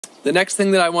The next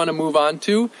thing that I want to move on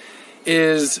to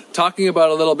is talking about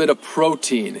a little bit of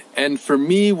protein. And for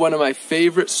me, one of my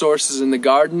favorite sources in the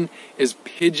garden is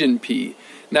pigeon pea.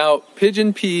 Now,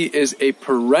 pigeon pea is a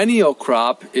perennial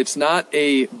crop. It's not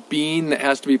a bean that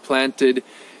has to be planted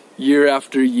year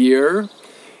after year.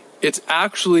 It's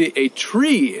actually a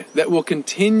tree that will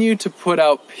continue to put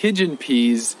out pigeon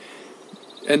peas,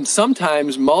 and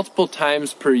sometimes multiple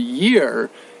times per year,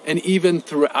 and even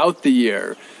throughout the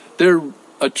year. They're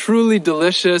a truly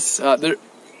delicious,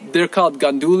 they're called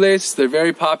gandules. They're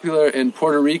very popular in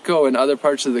Puerto Rico and other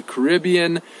parts of the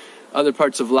Caribbean, other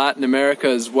parts of Latin America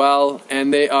as well,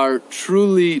 and they are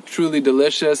truly, truly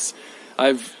delicious.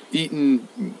 I've eaten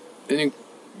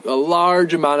a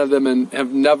large amount of them and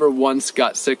have never once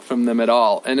got sick from them at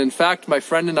all. And in fact, my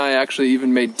friend and I actually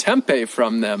even made tempeh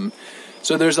from them.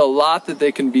 So there's a lot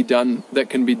that can be done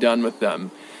with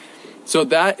them. So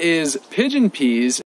that is pigeon peas.